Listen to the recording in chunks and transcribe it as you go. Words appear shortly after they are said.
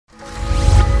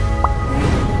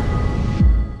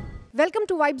Welcome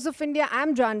to Vibes of India.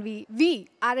 I'm Janvi. We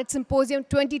are at Symposium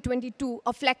 2022,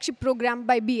 a flagship program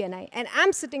by BNI. And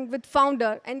I'm sitting with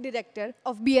founder and director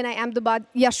of BNI Ahmedabad,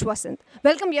 Yash Vasant.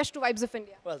 Welcome, Yash, to Vibes of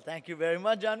India. Well, thank you very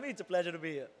much, Janvi. It's a pleasure to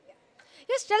be here.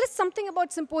 Yash, tell us something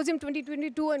about Symposium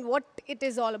 2022 and what it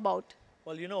is all about.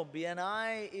 Well, you know,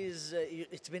 BNI is,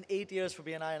 it's been 8 years for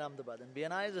BNI in Ahmedabad. And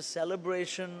BNI is a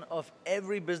celebration of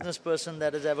every business person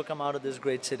that has ever come out of this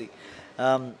great city.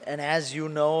 And as you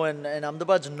know, and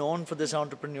Ahmedabad's known for this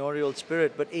entrepreneurial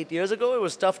spirit, but 8 years ago, it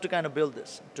was tough to kind of build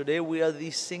this. Today, we are the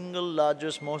single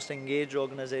largest, most engaged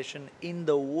organization in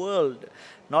the world.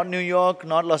 Not New York,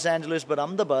 not Los Angeles, but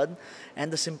Ahmedabad.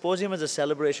 And the Symposium is a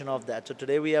celebration of that. So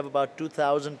today we have about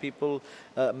 2,000 people,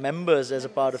 members as a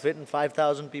part of it, and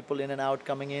 5,000 people in and out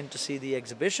coming in to see the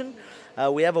exhibition.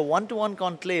 We have a one-to-one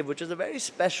conclave, which is a very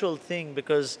special thing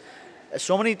because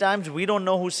so many times we don't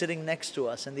know who's sitting next to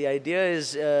us. And the idea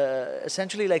is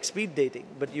essentially like speed dating,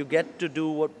 but you get to do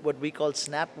what we call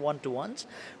snap one-to-ones,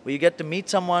 where you get to meet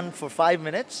someone for 5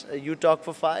 minutes, you talk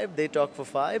for 5, they talk for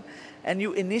 5, and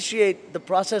you initiate the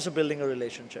process of building a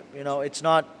relationship. You know, it's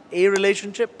not a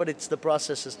relationship, but it's the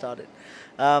process that started.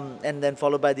 And then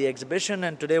followed by the exhibition,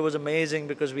 and today was amazing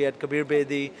because we had Kabir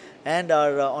Bedi and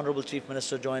our Honorable Chief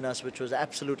Minister join us, which was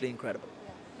absolutely incredible.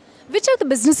 Which are the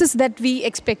businesses that we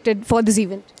expected for this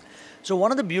event? So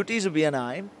one of the beauties of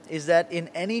BNI is that in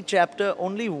any chapter,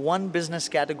 only one business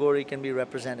category can be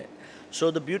represented.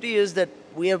 So the beauty is that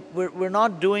we're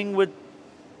not doing with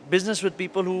business with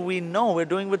people who we know. We're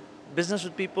doing with business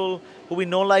with people who we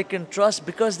know, like, and trust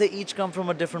because they each come from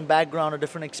a different background, a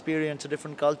different experience, a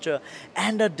different culture,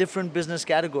 and a different business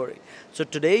category. So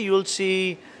today you'll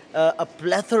see a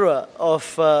plethora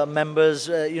of members,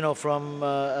 you know, from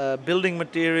building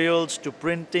materials to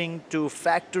printing to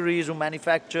factories who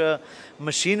manufacture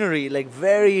machinery, like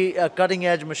very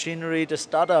cutting-edge machinery, to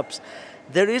startups.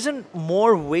 There isn't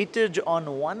more weightage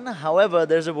on one, however,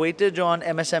 there's a weightage on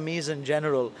MSMEs in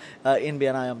general in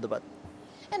BNI Ahmedabad.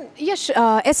 And Yash,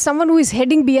 as someone who is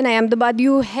heading BNI Ahmedabad,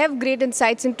 you have great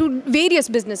insights into various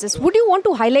businesses. Would you want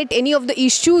to highlight any of the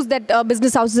issues that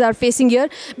business houses are facing here,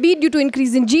 be it due to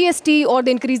increase in GST or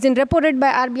the increase in repo rate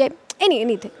by RBI,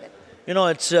 anything? You know,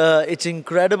 it's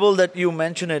incredible that you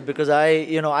mention it because I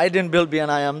didn't build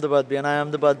BNI Ahmedabad. BNI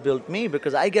Ahmedabad built me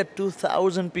because I get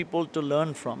 2,000 people to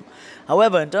learn from.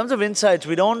 However, in terms of insights,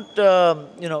 we don't,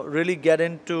 really get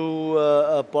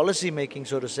into policy making,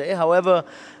 so to say. However,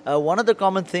 one of the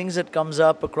common things that comes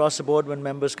up across the board when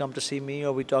members come to see me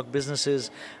or we talk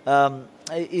businesses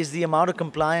is the amount of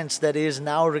compliance that is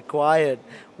now required,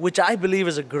 which I believe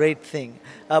is a great thing.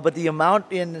 But the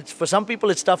amount, for some people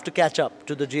it's tough to catch up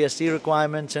to the GST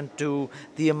requirements and to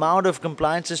the amount of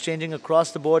compliance is changing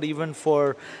across the board, even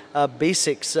for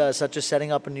basics such as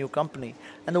setting up a new company.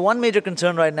 And the one major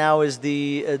concern right now is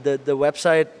the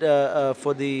website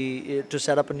to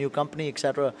set up a new company,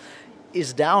 etc.,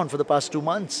 is down for the past 2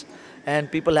 months. And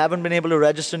people haven't been able to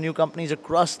register new companies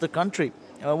across the country,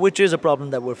 which is a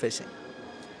problem that we're facing.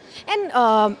 And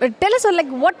tell us, like,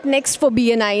 what next for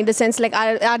BNI in the sense, like,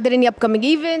 are there any upcoming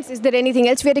events? Is there anything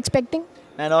else we are expecting?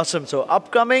 And awesome. So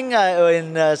upcoming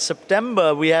in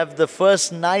September, we have the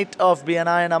first night of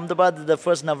BNI in Ahmedabad. The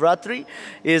first Navratri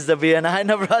is the BNI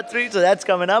Navratri, so that's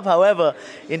coming up. However,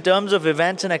 in terms of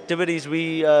events and activities,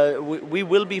 we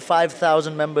will be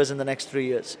 5,000 members in the next 3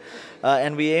 years.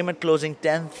 And we aim at closing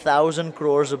 10,000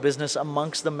 crores of business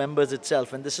amongst the members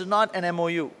itself. And this is not an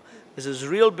MOU. This is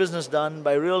real business done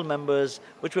by real members,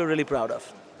 which we're really proud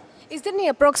of. Is there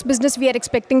any approx business we are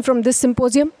expecting from this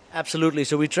symposium? Absolutely.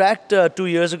 So we tracked 2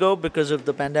 years ago because of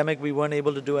the pandemic. We weren't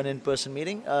able to do an in-person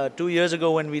meeting. 2 years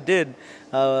ago when we did,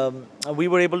 we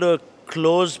were able to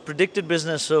close predicted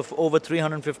business of over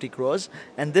 350 crores.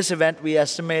 And this event, we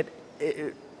estimate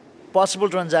possible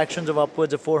transactions of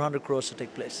upwards of 400 crores to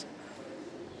take place.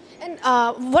 And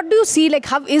what do you see, like,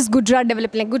 how is Gujarat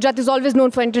developing? Like, Gujarat is always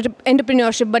known for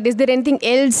entrepreneurship, but is there anything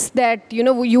else that,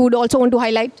 you would also want to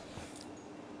highlight?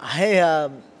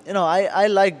 I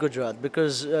like Gujarat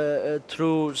because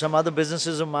through some other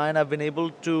businesses of mine, I've been able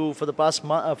to, for the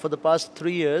past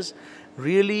 3 years,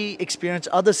 really experience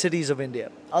other cities of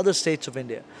India, other states of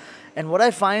India. And what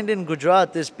I find in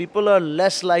Gujarat is people are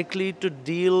less likely to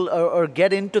deal or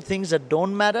get into things that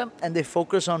don't matter, and they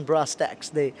focus on brass tacks.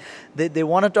 They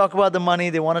want to talk about the money,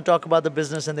 they want to talk about the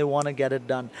business, and they want to get it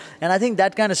done. And I think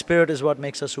that kind of spirit is what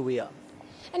makes us who we are.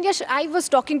 And Yash, I was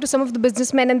talking to some of the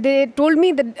businessmen and they told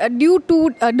me that due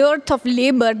to a dearth of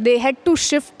labor, they had to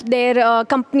shift their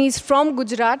companies from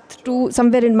Gujarat to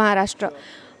somewhere in Maharashtra.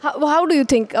 How do you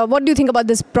think, what do you think about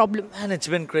this problem? Man, it's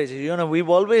been crazy. You know, we've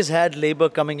always had labor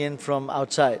coming in from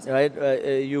outside, right?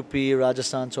 UP,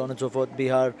 Rajasthan, so on and so forth,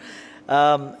 Bihar.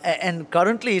 And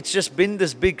currently, it's just been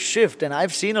this big shift. And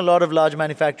I've seen a lot of large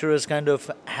manufacturers kind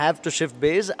of have to shift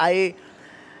base.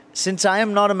 Since I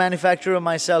am not a manufacturer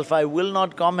myself, I will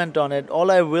not comment on it.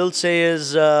 All I will say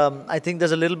is I think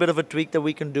there's a little bit of a tweak that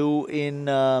we can do in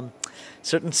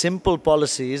certain simple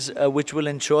policies which will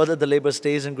ensure that the labor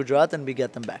stays in Gujarat and we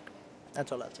get them back.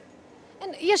 That's all I'll say.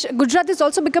 And yes, Gujarat is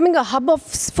also becoming a hub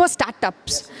for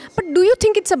startups. Yes. But do you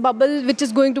think it's a bubble which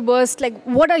is going to burst? Like,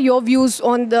 what are your views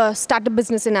on the startup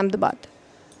business in Ahmedabad?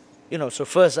 So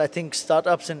first, I think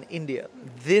startups in India,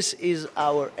 this is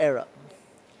our era.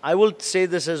 I will say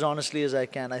this as honestly as I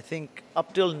can. I think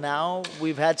up till now,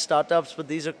 we've had startups, but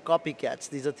these are copycats.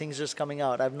 These are things just coming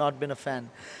out. I've not been a fan.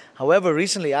 However,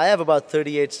 recently, I have about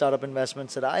 38 startup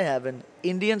investments that I have, and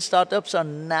Indian startups are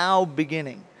now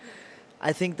beginning.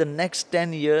 I think the next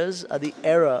 10 years are the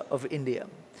era of India.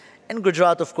 And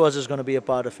Gujarat, of course, is going to be a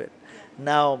part of it.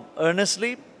 Now,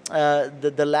 earnestly,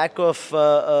 the lack of,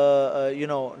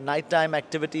 nighttime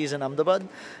activities in Ahmedabad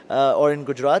or in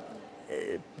Gujarat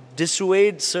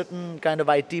dissuade certain kind of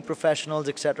IT professionals,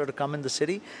 etc., to come in the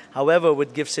city. However,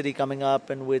 with Gift City coming up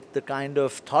and with the kind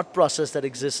of thought process that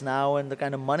exists now and the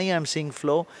kind of money I'm seeing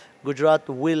flow, Gujarat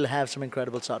will have some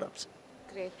incredible startups.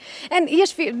 Great. And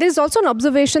yes, there's also an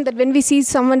observation that when we see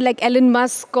someone like Elon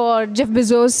Musk or Jeff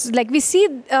Bezos, like we see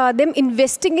them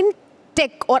investing in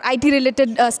tech or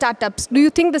IT-related startups. Do you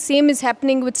think the same is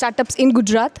happening with startups in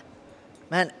Gujarat?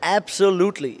 Man,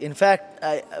 absolutely. In fact,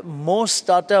 most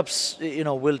startups,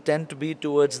 will tend to be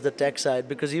towards the tech side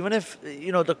because even if,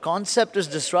 the concept is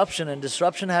disruption, and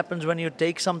disruption happens when you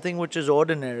take something which is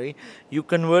ordinary, you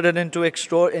convert it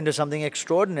into something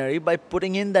extraordinary by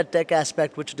putting in that tech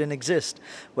aspect which didn't exist,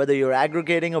 whether you're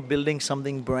aggregating or building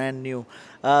something brand new.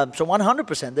 So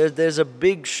 100%, there's a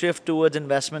big shift towards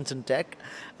investments in tech.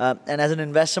 And as an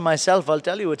investor myself, I'll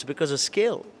tell you, it's because of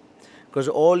scale. Because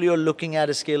all you're looking at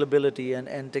is scalability,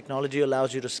 and technology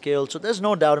allows you to scale. So there's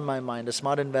no doubt in my mind, a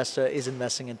smart investor is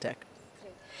investing in tech.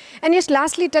 And yes,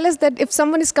 lastly, tell us that if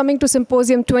someone is coming to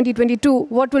Symposium 2022,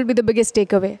 what will be the biggest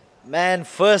takeaway? Man,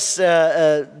 first,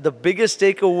 the biggest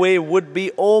takeaway would be,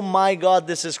 oh my God,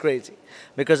 this is crazy.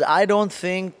 Because I don't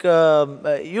think,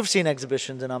 you've seen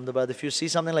exhibitions in Ahmedabad. If you see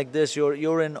something like this,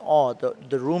 you're in awe.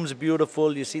 The room's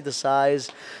beautiful, you see the size,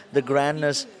 the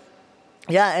grandness.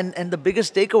 Yeah, and the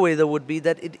biggest takeaway though would be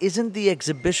that it isn't the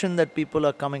exhibition that people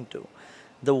are coming to.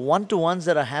 The one-to-ones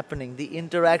that are happening, the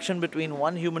interaction between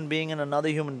one human being and another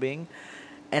human being,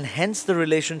 and hence the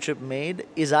relationship made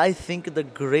is, I think, the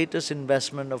greatest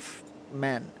investment of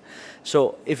man.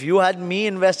 So if you had me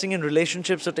investing in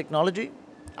relationships or technology,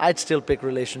 I'd still pick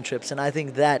relationships, and I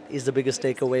think that is the biggest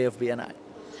takeaway of BNI.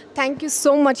 Thank you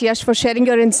so much, Yash, for sharing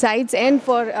your insights and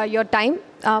for your time.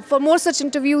 For more such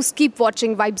interviews, keep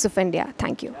watching Vibes of India.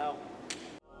 Thank you.